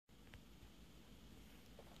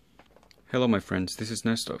Hello my friends, this is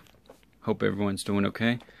Nesto. Hope everyone's doing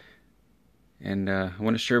okay. And I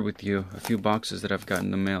want to share with you a few boxes that I've got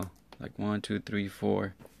in the mail. Like 1, 2, 3,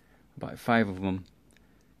 4, about 5 of them.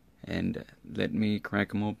 And let me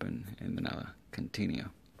crack them open and then I'll continue.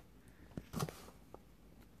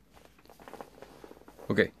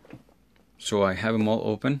 Okay, so I have them all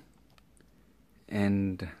open.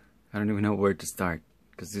 And I don't even know where to start,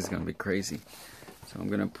 because this is going to be crazy. So I'm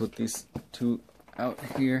going to put these two out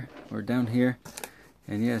here or down here.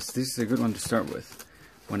 And yes, this is a good one to start with.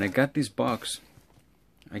 When I got this box,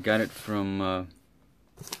 I got it from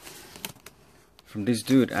this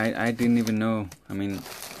dude. I didn't even know. I mean,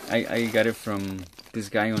 I got it from this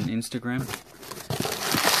guy on Instagram.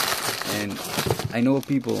 And I know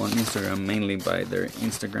people on Instagram mainly by their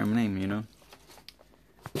Instagram name, you know.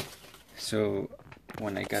 So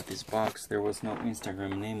when I got this box, there was no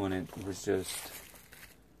Instagram name on it. It was just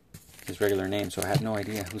his regular name, so I had no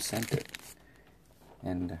idea who sent it.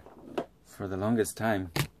 And for the longest time,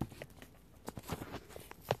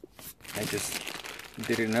 I just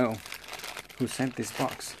didn't know who sent this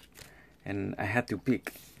box. And I had to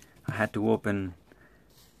pick. I had to open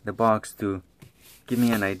the box to give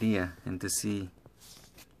me an idea and to see.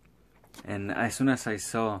 And as soon as I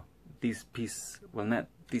saw this piece, well, not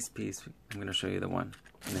this piece, I'm going to show you the one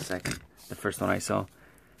in a second. The first one I saw,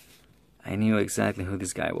 I knew exactly who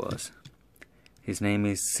this guy was. His name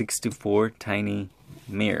is 64 Tiny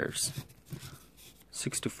Mirrors.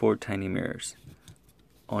 64 Tiny Mirrors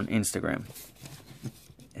on Instagram.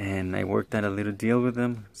 And I worked out a little deal with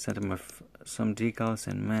him, sent him some decals,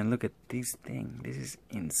 and man, look at this thing. This is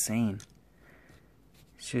insane.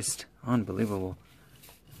 It's just unbelievable.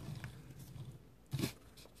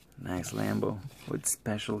 Nice Lambo with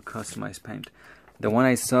special customized paint. The one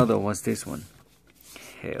I saw though was this one.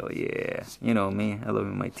 Hell yeah. You know me, I love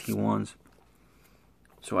my T1s.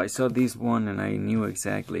 So I saw this one and I knew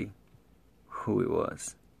exactly who it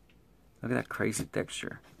was. Look at that crazy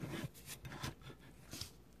texture.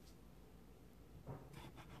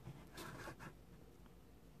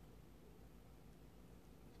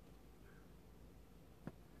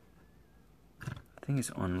 I think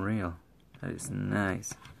it's unreal. That is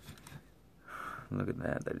nice. Look at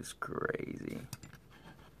that, that is crazy.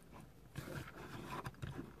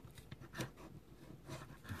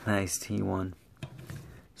 Nice T1.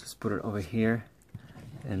 Just put it over here.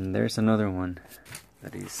 And there's another one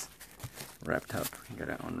that is wrapped up. You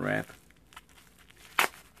gotta unwrap.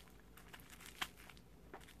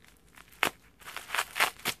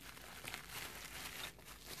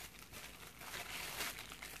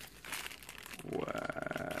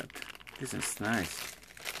 What? This is nice.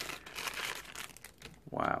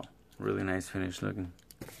 Wow, really nice finish looking.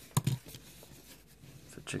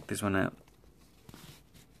 So check this one out.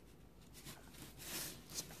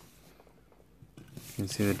 You can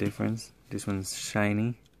see the difference. This one's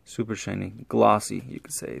shiny, super shiny, glossy, you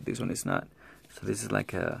could say. This one is not. So this is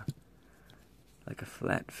like a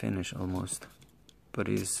flat finish almost, but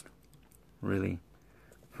it's really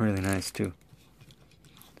nice too.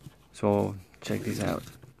 So check this out,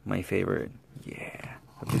 my favorite. Yeah,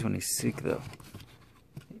 but this one is sick though.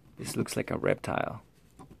 This looks like a reptile.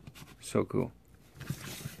 So cool.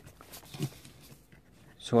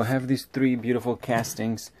 So I have these 3 beautiful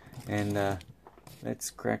castings, and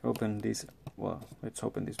let's crack open this. Well, let's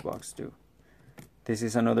open this box too. This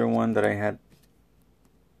is another one that I had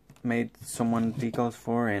made someone decals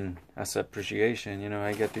for, and as appreciation, you know,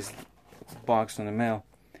 I got this box on the mail.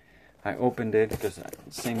 I opened it because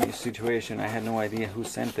same situation. I had no idea who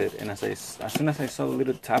sent it, and as soon as I saw a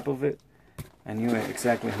little tap of it, I knew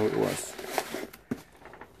exactly who it was.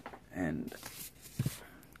 And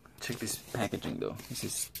check this packaging though. This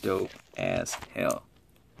is dope as hell.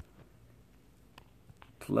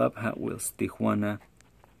 Club Hot Wheels Tijuana,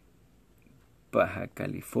 Baja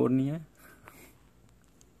California.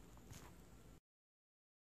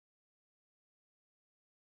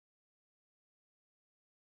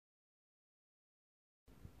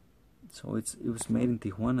 So it was made in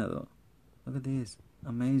Tijuana though. Look at this,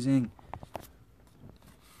 amazing.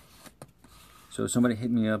 So somebody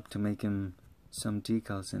hit me up to make him some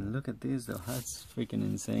decals, and look at this though. That's freaking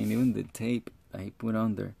insane. Even the tape I put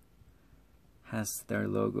on there has their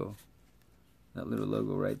logo. That little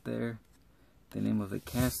logo right there. The name of the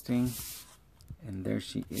casting. And there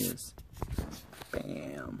she is.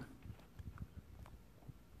 Bam.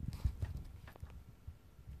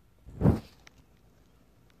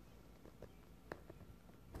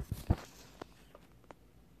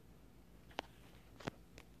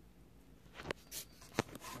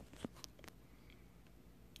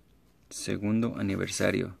 Segundo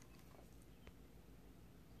aniversario.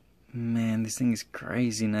 Man, this thing is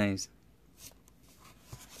crazy nice.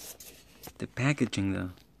 The packaging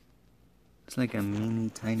though, it's like a mini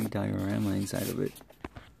tiny diorama inside of it.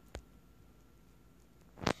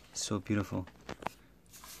 So beautiful.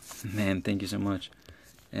 Man, thank you so much.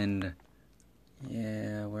 And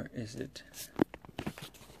yeah, where is it?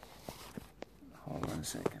 Hold on a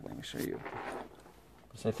second, let me show you.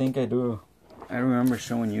 Because I think I remember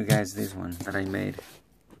showing you guys this one that I made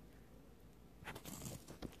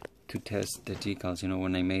to test the decals, you know,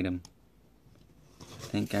 when I made them. I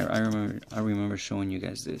think I remember showing you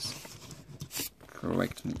guys this.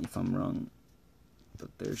 Correct me if I'm wrong.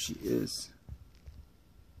 But there she is.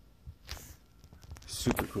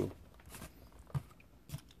 Super cool.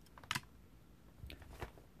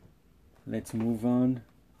 Let's move on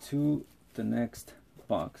to the next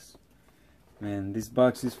box. Man, this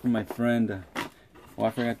box is from my friend. Oh,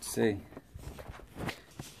 I forgot to say.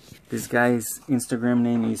 This guy's Instagram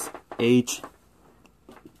name is I'm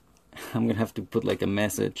gonna have to put like a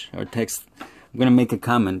message or text. I'm gonna make a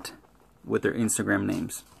comment with their Instagram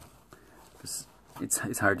names.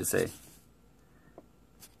 It's hard to say.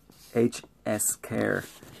 HSQuer,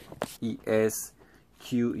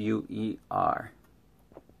 ESQUER.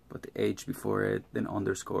 Put the H before it, then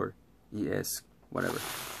underscore, ES, whatever.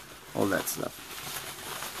 All that stuff.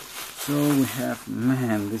 So we have,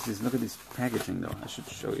 man, look at this packaging though. I should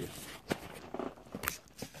show you.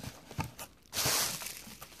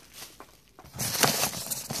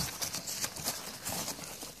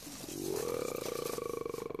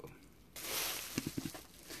 Whoa.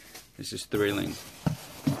 This is thrilling.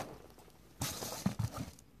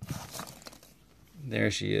 There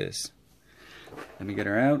she is. Let me get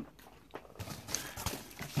her out.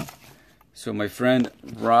 So my friend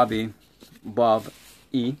Robbie Bob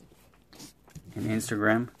E on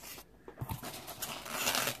Instagram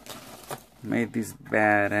made this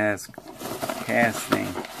badass casting,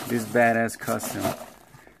 this badass costume.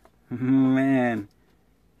 Man,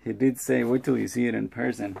 he did say, wait till you see it in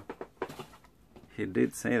person. He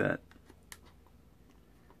did say that.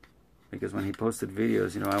 Because when he posted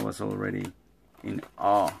videos, you know, I was already in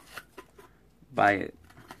awe by it.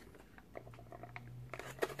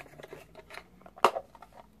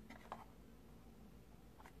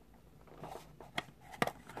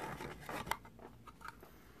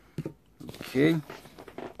 Okay.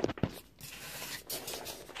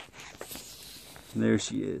 There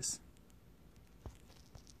she is.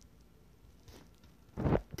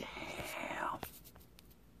 Damn.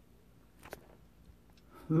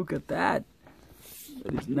 Look at that.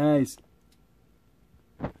 That is nice.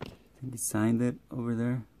 I think he signed it over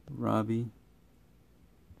there. Rob.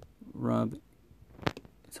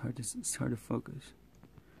 It's hard to focus.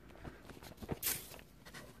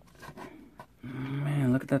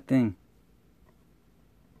 Man, look at that thing.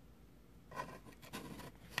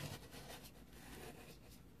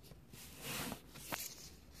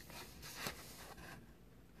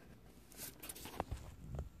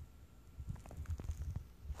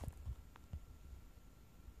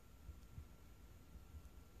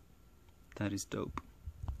 That is dope.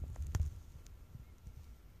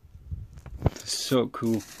 So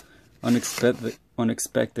cool.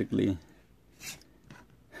 Unexpectedly.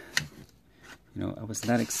 You know, I was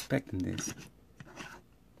not expecting this.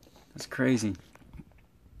 That's crazy.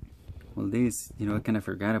 Well, this, you know, I kind of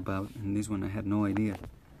forgot about, and this one I had no idea.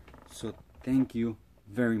 So thank you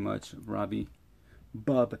very much, Robbie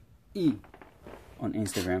Bob E on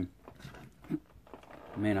Instagram.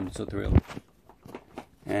 Man, I'm so thrilled.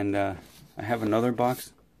 And I have another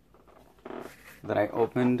box that I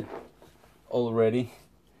opened already.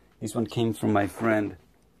 This one came from my friend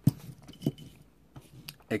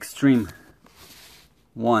Extreme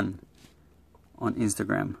One on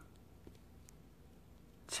Instagram.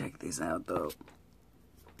 Check this out though.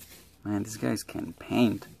 Man, these guys can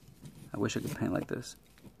paint. I wish I could paint like this.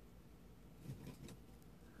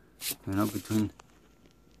 You know, between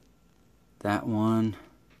that one,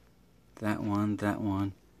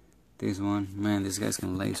 this one. Man, these guys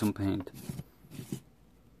can lay some paint.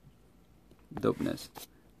 Dopeness.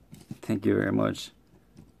 Thank you very much.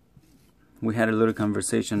 We had a little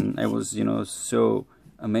conversation. I was, you know, so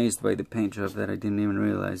amazed by the paint job that I didn't even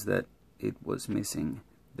realize that it was missing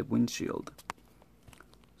the windshield.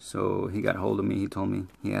 So he got hold of me. He told me,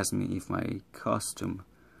 he asked me if my costume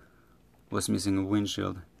was missing a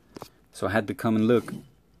windshield. So I had to come and look,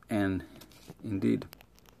 and indeed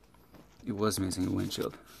it was missing a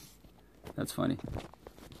windshield. That's funny.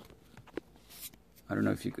 I don't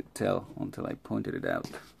know if you could tell until I pointed it out.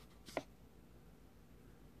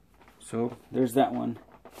 So there's that one.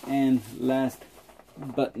 And last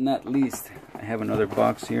but not least, I have another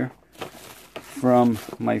box here from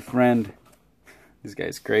my friend. This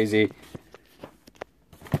guy's crazy.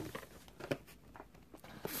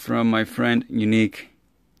 From my friend Unique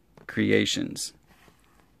Creations.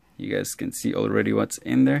 You guys can see already what's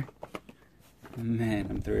in there. Man,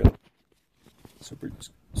 I'm thrilled.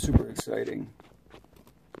 Super exciting.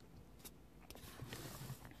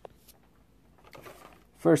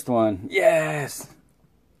 First one. Yes!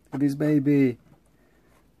 Look at this baby.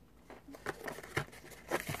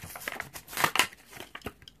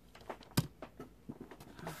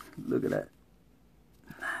 Look at that.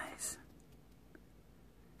 Nice.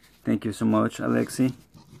 Thank you so much, Alexi.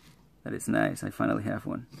 That is nice. I finally have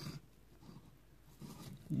one.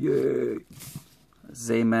 Yay!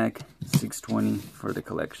 Zamac 620 for the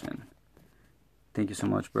collection. Thank you so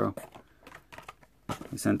much, bro.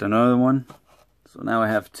 He sent another one. So now I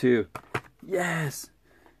have two. Yes!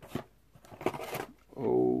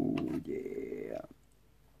 Oh, yeah.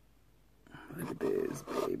 Look at this,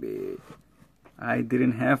 baby. I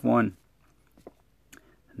didn't have one.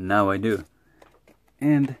 Now I do.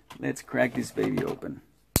 And let's crack this baby open.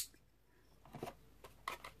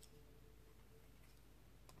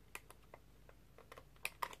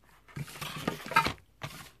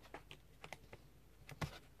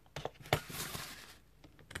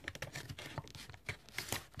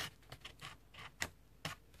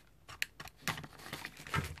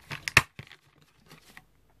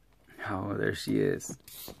 Oh, there she is.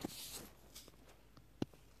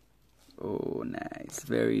 Oh, nice.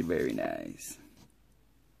 Very, very nice.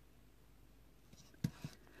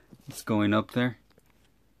 It's going up there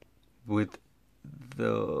with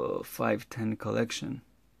the 510 collection.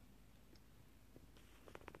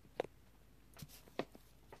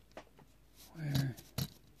 Where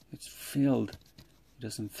it's filled. It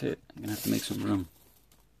doesn't fit. I'm gonna have to make some room.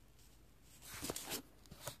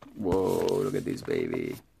 Whoa, look at this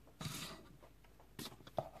baby.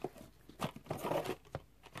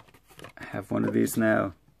 I have one of these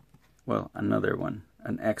now. Well, another one,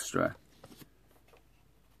 an extra.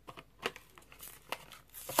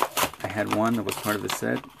 I had one that was part of the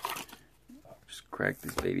set. Just crack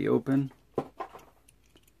this baby open.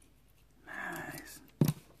 Nice.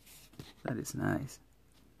 That is nice.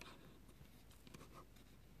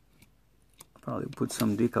 Probably put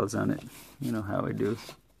some decals on it. You know how I do.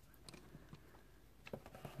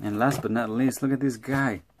 And last but not least, look at this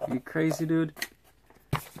guy. Are you crazy, dude?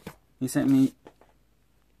 He sent me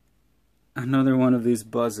another one of these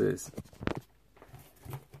buzzes.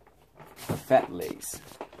 A fat lace.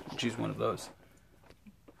 Choose one of those.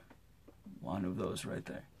 One of those right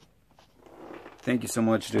there. Thank you so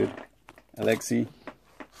much, dude. Alexi,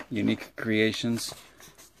 Unique Creations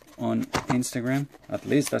on Instagram. At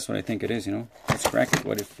least that's what I think it is, you know. Let's crack it.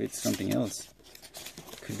 What if it's something else?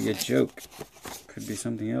 Could be a joke. Could be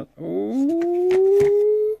something else.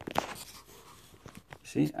 Oh!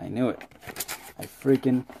 See, I knew it. I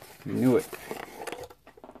freaking knew it.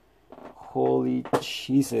 Holy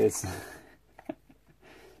Jesus.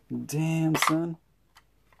 Damn, son.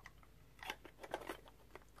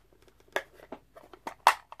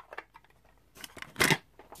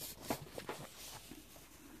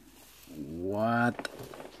 What?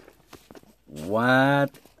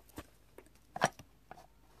 What?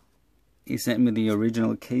 He sent me the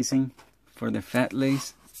original casing for the fat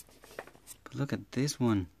lace. But look at this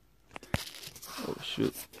one. Oh,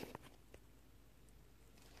 shoot.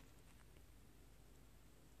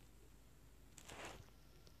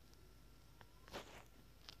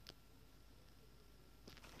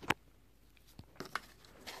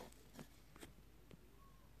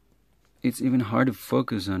 It's even hard to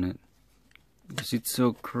focus on it because it's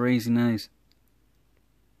so crazy nice.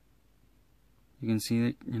 You can see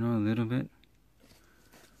it, you know, a little bit.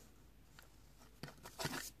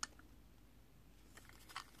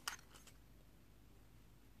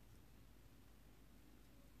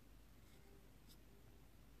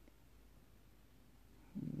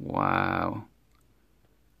 Wow.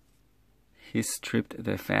 He stripped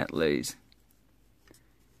the fat lace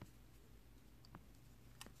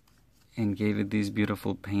and gave it this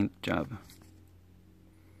beautiful paint job.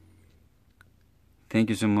 Thank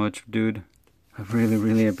you so much, dude. I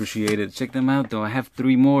really appreciate it. Check them out though. I have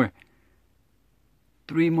 3 more.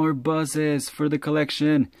 3 more buzzes for the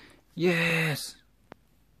collection. Yes!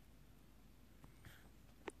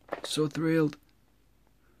 So thrilled.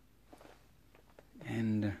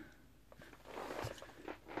 And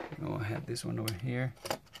oh, I have this one over here.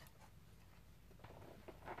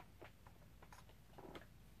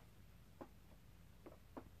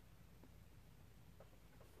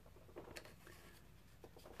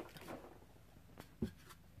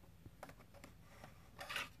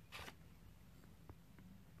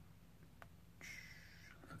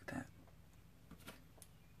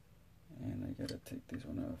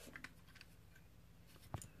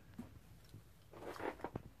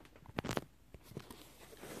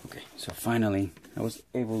 Okay, so finally I was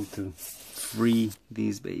able to free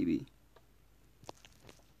this baby.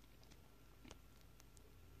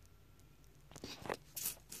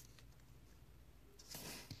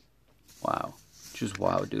 Wow, just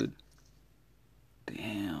wow, dude.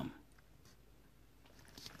 Damn.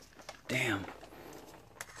 Damn.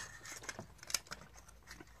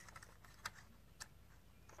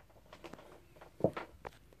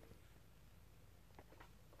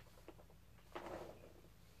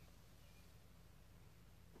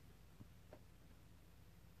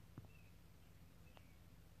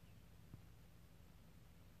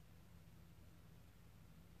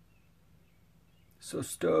 So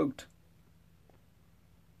stoked.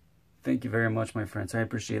 Thank you very much, my friends. I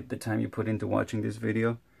appreciate the time you put into watching this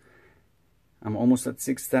video. I'm almost at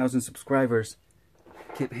 6,000 subscribers.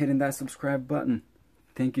 Keep hitting that subscribe button.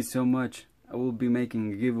 Thank you so much. I will be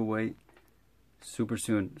making a giveaway super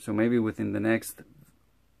soon. So maybe within the next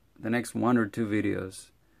 1 or 2 videos,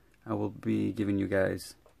 I will be giving you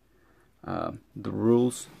guys the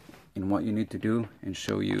rules and what you need to do and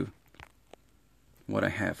show you what I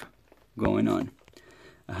have going on.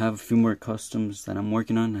 I have a few more customs that I'm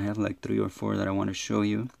working on. I have like 3 or 4 that I want to show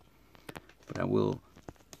you, but I will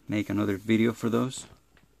make another video for those.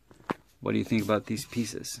 What do you think about these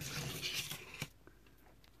pieces?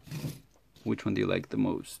 Which one do you like the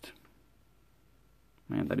most?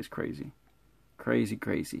 Man, that is crazy. Crazy,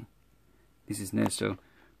 crazy. This is Nesto.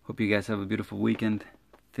 Hope you guys have a beautiful weekend.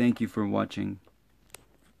 Thank you for watching.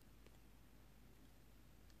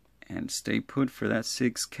 And stay put for that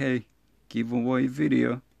 6K giveaway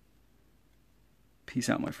video. Peace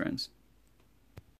out, my friends.